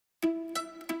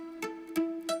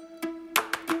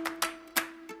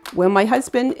Well, my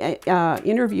husband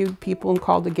interviewed people and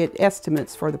called to get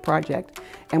estimates for the project.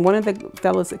 And one of the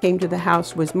fellows that came to the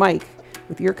house was Mike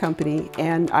with your company.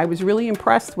 And I was really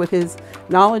impressed with his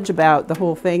knowledge about the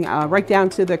whole thing, right down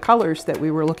to the colors that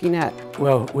we were looking at.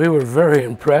 Well, we were very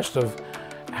impressed of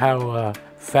how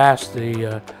fast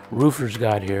the roofers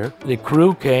got here. The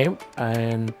crew came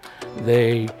and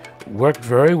they worked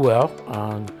very well.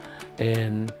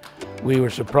 And we were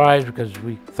surprised because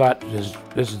we thought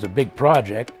this is a big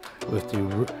project with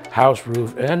the house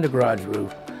roof and the garage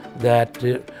roof that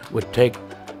it would take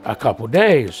a couple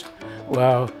days.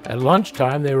 Well, at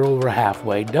lunchtime, they were over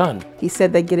halfway done. He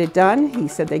said they'd get it done. He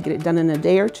said they'd get it done in a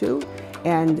day or two,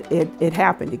 and it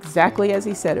happened exactly as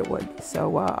he said it would.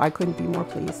 So I couldn't be more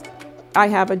pleased. I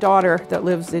have a daughter that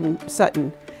lives in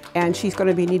Sutton, and she's going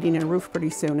to be needing a roof pretty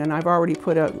soon, and I've already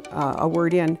put a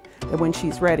word in that when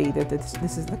she's ready that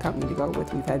this is the company to go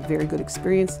with. We've had very good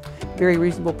experience, very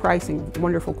reasonable pricing,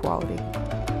 wonderful quality.